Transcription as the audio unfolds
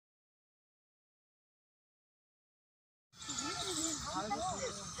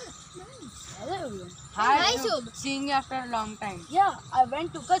everyone. Hi, Shubh. seeing you after a long time. Yeah, I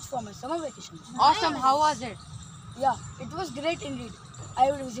went to Kutch for my summer vacation. Awesome, how was it? Yeah, it was great indeed.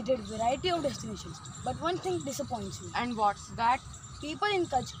 I visited a variety of destinations, but one thing disappoints me. And what's that? People in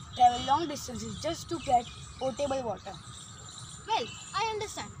Kutch travel long distances just to get potable water. Well, I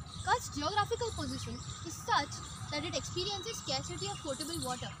understand. Kutch's geographical position is such that it experiences scarcity of potable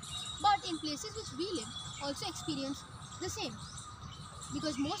water. But in places which we live also experience the same.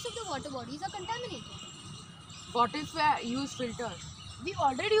 Because most of the water bodies are contaminated. What if we use filters? We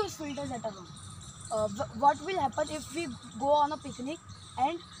already use filters at our home. What will happen if we go on a picnic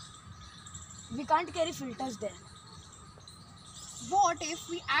and we can't carry filters there? What if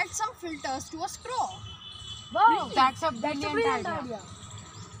we add some filters to a straw? Wow, That's a that's a brilliant brilliant idea. idea.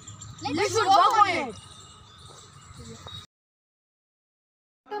 Let's should work work on it.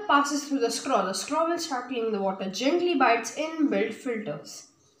 Water passes through the straw. The straw will start cleaning the water gently by its inbuilt filters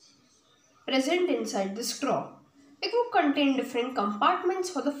present inside the straw. It would contain different compartments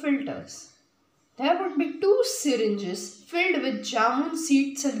for the filters. There would be 2 syringes filled with jamun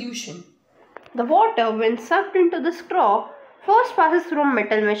seed solution. The water, when sucked into the straw, first passes through a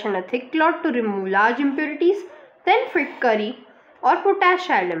metal mesh and a thick cloth to remove large impurities, then fit curry or potash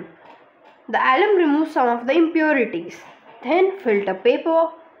alum. The alum removes some of the impurities. Then filter paper.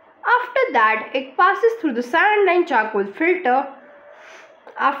 After that, it passes through the sand and charcoal filter.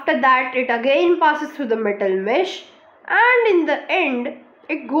 After that, it again passes through the metal mesh, and in the end,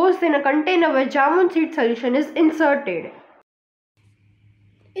 it goes in a container where jamun seed solution is inserted.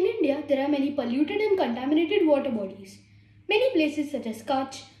 In India, there are many polluted and contaminated water bodies. Many places such as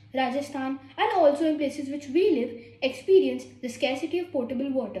Kutch, Rajasthan, and also in places which we live experience the scarcity of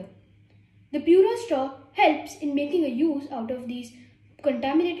potable water. The Pura straw helps in making a use out of these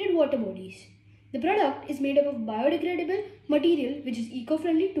contaminated water bodies. The product is made up of biodegradable material which is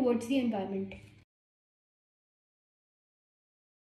eco-friendly towards the environment.